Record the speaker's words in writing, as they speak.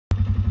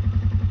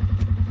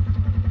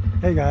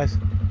Hey guys,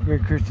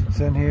 Greg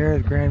Christensen here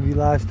at Grandview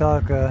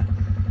Livestock.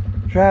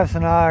 Travis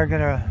and I are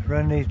going to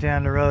run these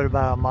down the road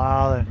about a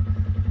mile and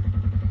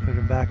put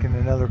them back in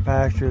another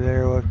pasture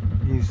there.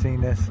 You've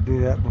seen us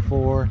do that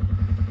before.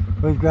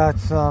 We've got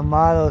some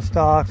milo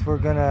stalks. We're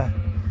going to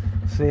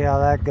see how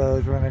that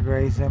goes. We're going to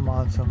graze them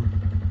on some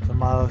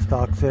milo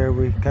stalks there.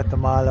 We cut the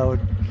milo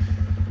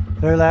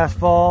there last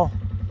fall,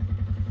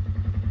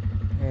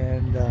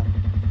 and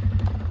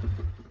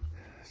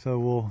so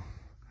we'll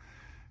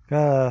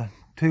got a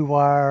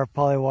 2-wire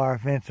polywire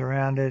fence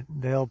around it.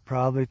 They'll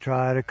probably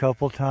try it a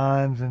couple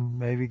times and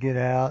maybe get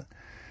out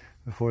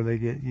before they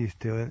get used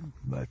to it,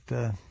 but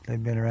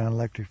they've been around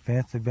electric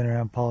fence, they've been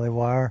around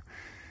polywire,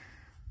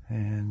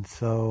 and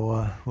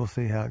so we'll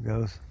see how it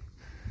goes.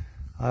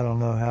 I don't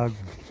know how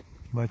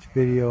much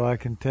video I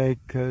can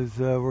take because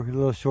we're a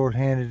little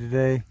short-handed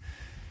today.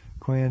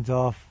 Quinn's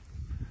off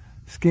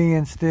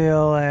skiing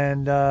still,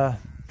 and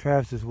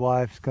Travis's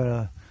wife's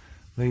gonna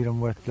lead them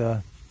with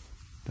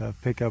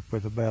pick up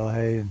with a bale of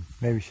hay and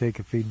maybe shake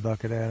a feed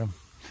bucket at them.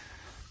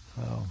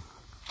 So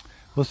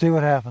we'll see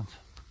what happens.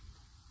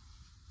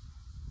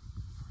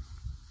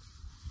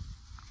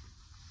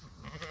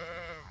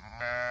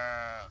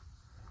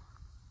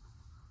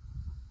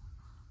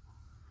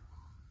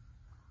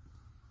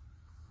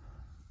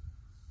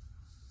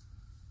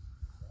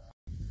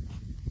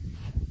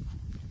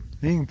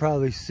 You can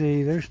probably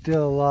see there's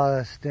still a lot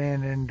of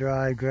standing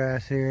dry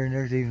grass here, and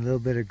there's even a little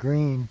bit of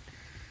green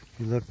if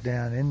you look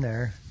down in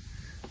there.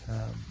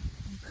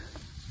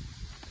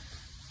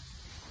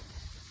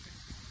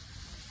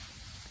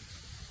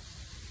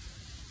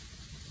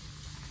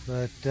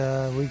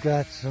 But we've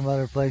got some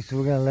other places.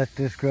 We're going to let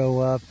this grow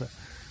up.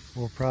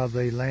 We'll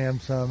probably lamb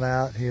some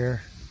out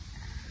here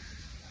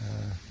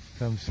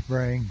come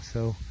spring.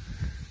 So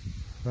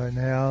right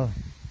now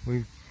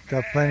we've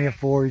got plenty of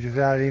forage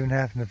without even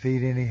having to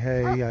feed any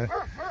hay.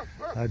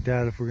 I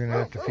doubt if we're going to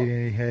have to feed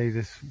any hay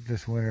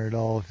this winter at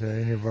all to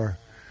any of our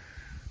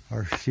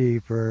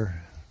sheep, or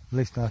at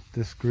least not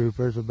this group.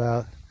 There's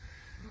about,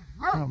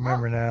 I don't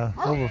remember now,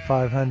 over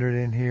 500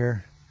 in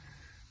here.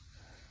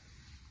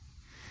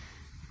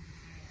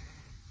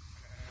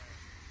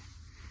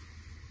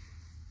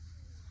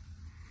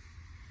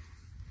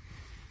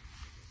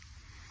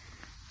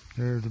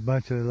 There's a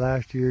bunch of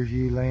last year's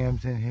ewe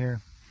lambs in here.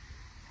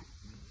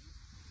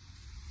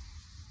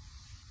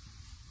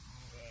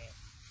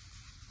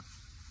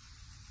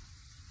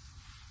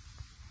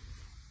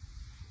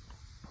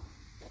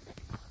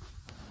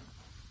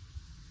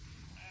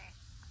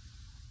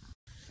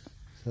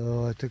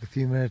 So I took a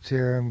few minutes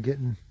here. I'm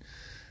getting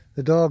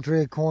the dogs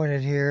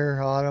reacquainted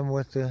here. Autumn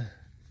with the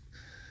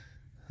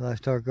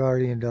livestock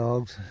guardian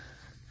dogs.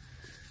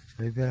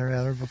 They've been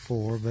around her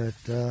before, but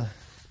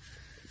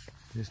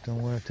just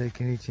don't want to take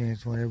any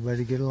chance. Want everybody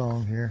to get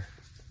along here.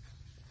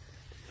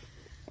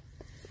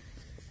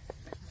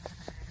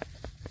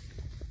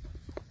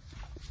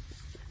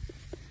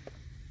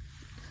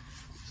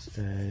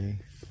 Stay.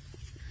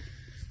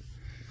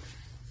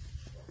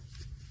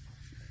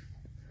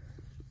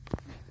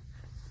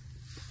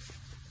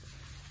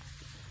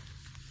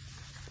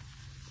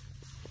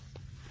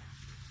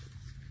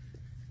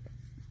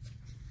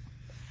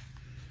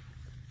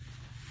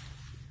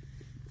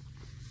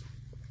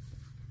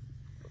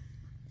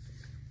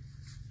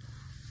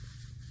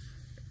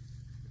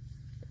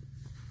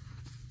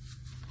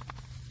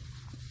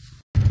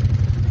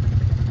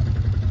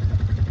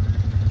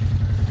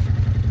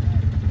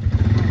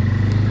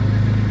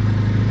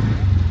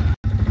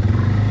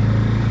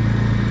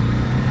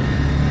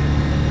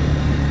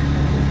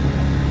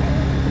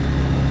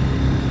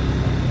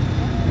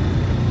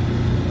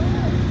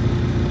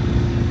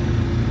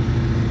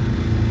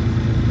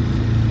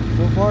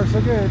 So far, so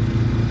good.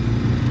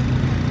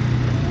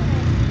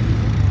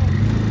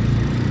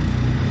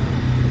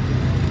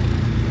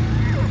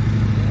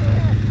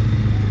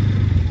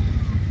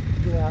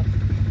 Get out.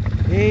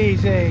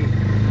 Easy.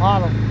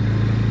 Autumn.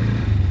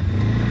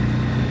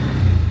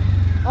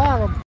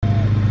 Autumn.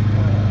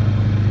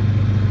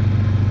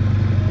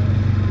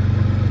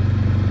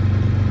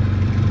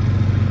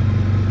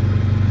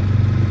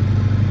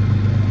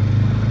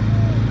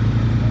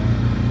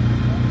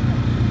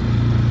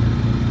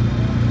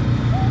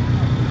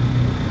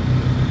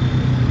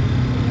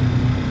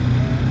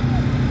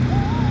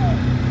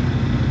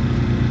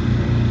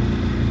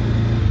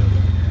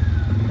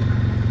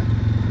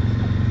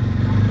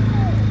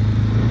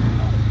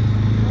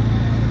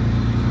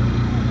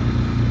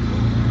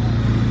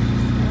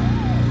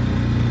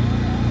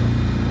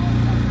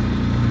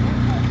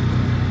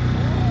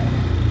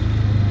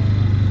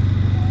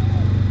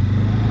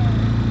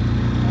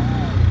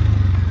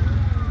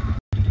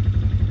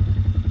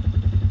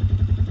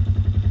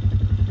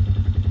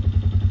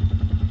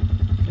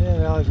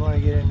 always want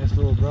to get in this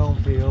little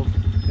brome field.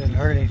 Doesn't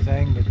hurt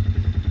anything, but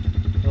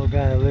little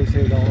guy loose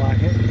here don't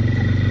like it.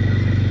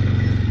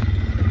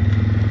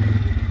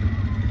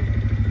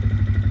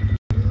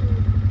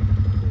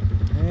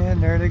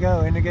 And there they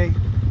go, in the gate.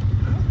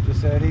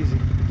 Just that easy.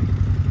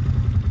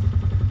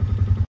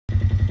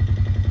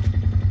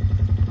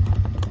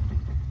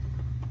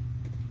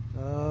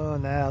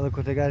 look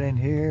what they got in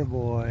here,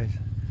 boys.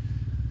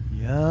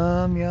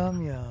 Yum,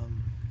 yum,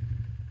 yum.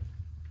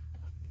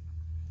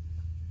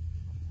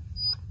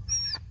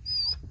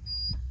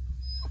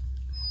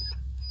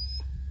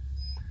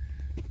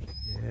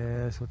 Yeah,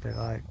 that's what they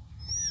like.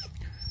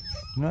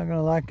 I'm not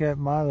gonna like that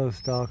milo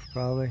stalks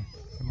probably.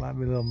 There might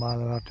be a little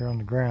milo out there on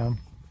the ground.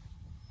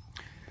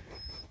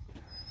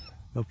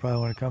 They'll probably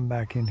want to come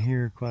back in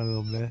here quite a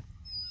little bit.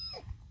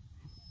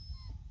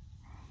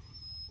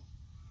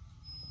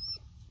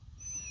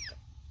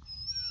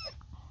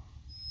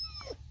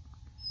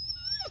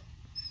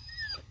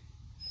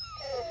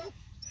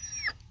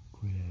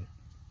 Quit.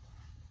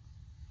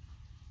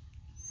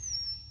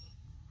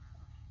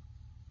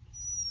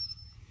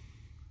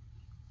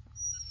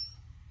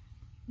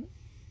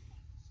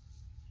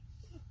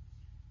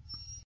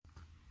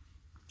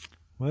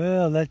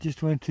 Well, that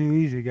just went too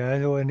easy,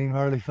 guys. It wasn't even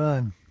hardly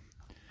fun.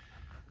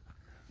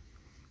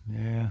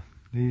 Yeah,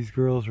 these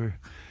girls are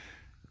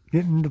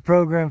getting the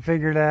program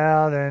figured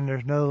out, and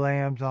there's no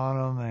lambs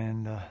on them,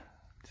 and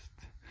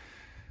just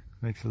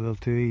makes it a little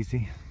too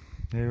easy.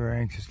 They were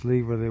anxious to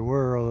leave where they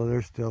were, although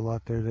there's still a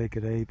lot there they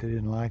could eat. They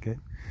didn't like it.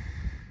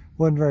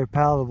 Wasn't very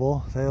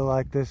palatable. They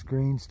like this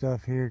green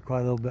stuff here quite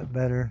a little bit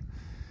better,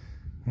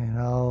 and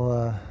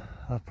I'll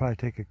probably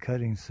take a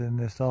cutting and send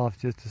this off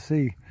just to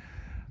see.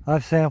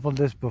 I've sampled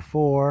this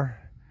before,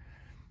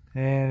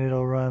 and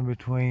it'll run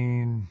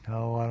between,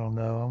 oh, I don't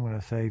know, I'm going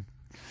to say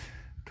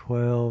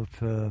 12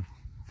 to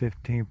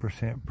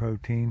 15%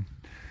 protein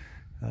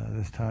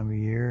this time of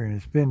year. And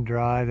it's been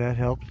dry, that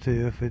helps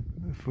too.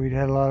 If we'd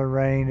had a lot of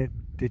rain, it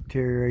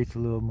deteriorates a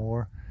little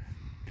more.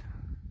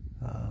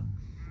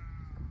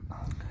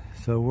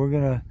 So we're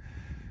going to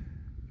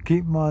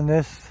keep them on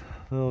this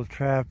little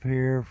trap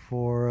here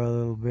for a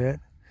little bit,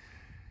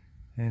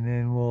 and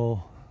then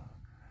we'll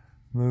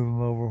move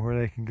them over where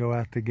they can go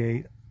out the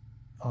gate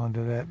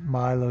onto that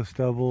milo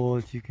stubble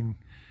that you can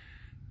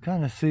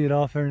kind of see it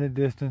off there in the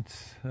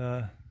distance.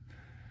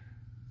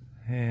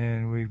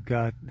 And we've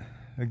got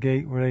a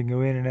gate where they can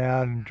go in and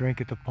out and drink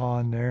at the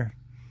pond there.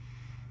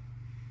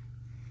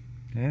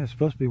 And it's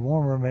supposed to be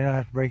warmer. May not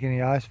have to break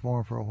any ice for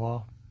them for a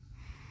while.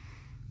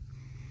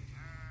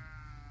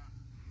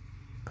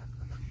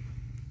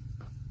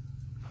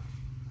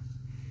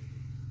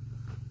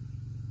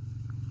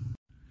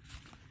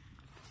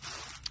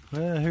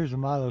 Well, here's the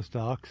milo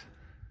stalks.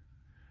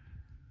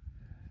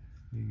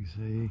 You can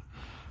see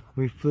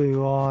we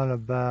flew on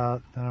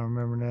about, I don't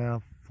remember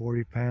now,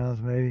 40 pounds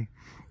maybe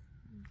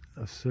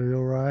of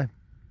cereal rye.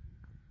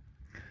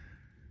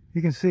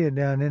 You can see it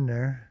down in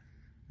there.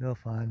 They'll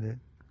find it.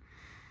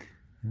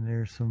 And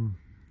there's some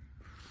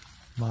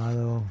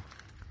milo,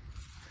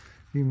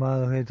 a few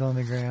milo heads on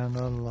the ground,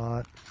 not a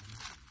lot.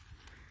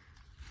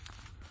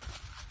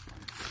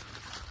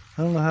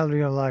 I don't know how they're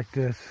gonna like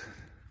this.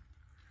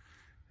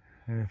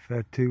 And if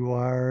that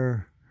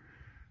 2-wire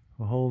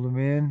will hold them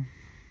in,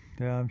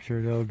 yeah, I'm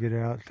sure they'll get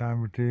out a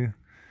time or two.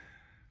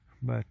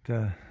 But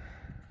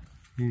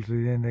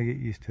usually then they get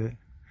used to it,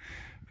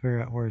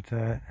 figure out where it's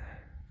at.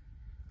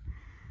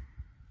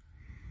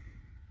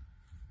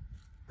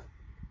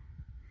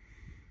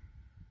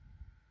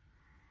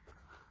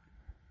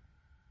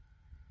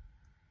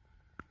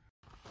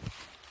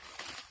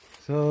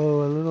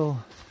 So a little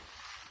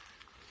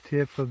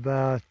tip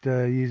about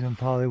using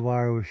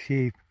polywire with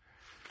sheep.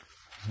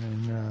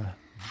 And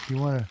if you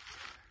want to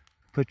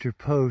put your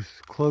posts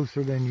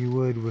closer than you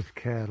would with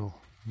cattle,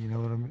 you know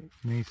what I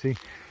mean? See,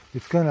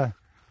 it's going to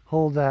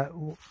hold that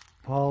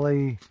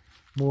poly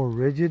more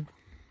rigid,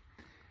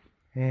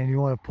 and you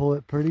want to pull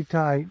it pretty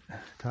tight,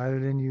 tighter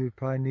than you would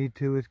probably need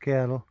to with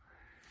cattle,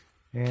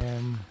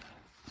 and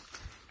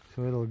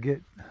so it'll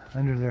get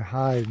under their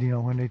hide, you know,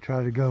 when they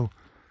try to go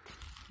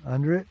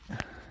under it.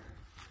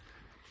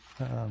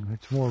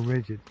 It's more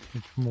rigid.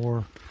 It's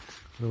more,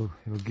 it'll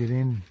get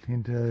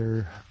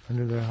into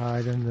under their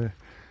hide, under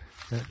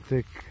that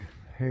thick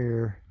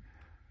hair,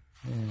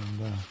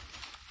 and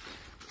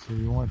so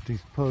you want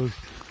these posts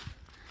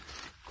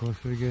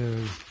closer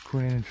together.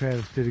 Quinn and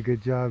Travis did a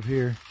good job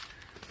here,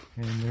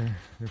 and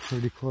they're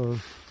pretty close.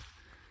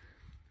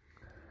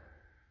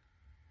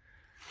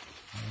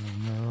 I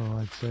don't know,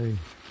 I'd say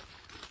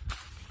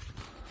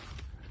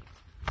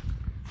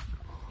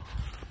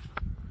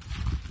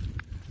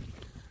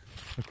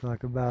looks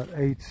like about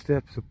 8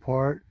 steps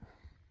apart,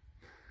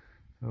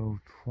 so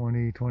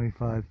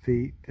 20-25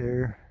 feet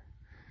there.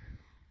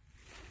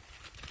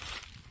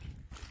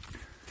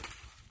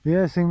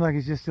 Yeah, it seemed like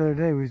it's just the other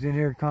day we was in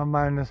here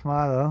combining this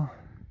milo.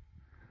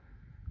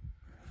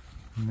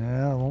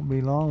 Now it won't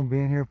be long we'll be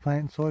in here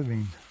planting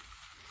soybeans.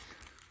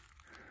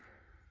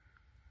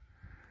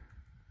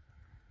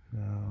 So,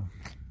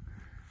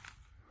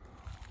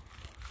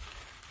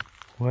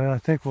 well, I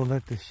think we'll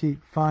let the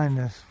sheep find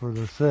this for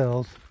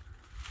themselves.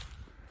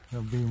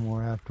 They'll be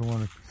more apt to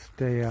want to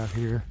stay out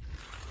here.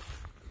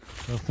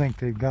 They'll think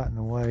they've gotten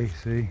away,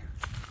 see?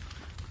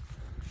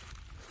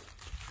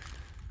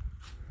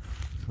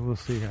 So we'll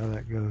see how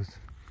that goes.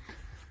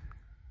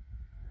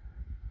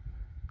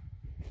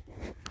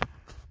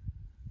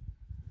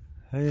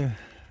 Hey,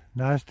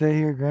 nice day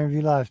here at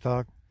Grandview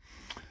Livestock.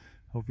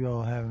 Hope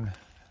y'all having a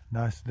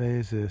nice day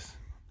as this.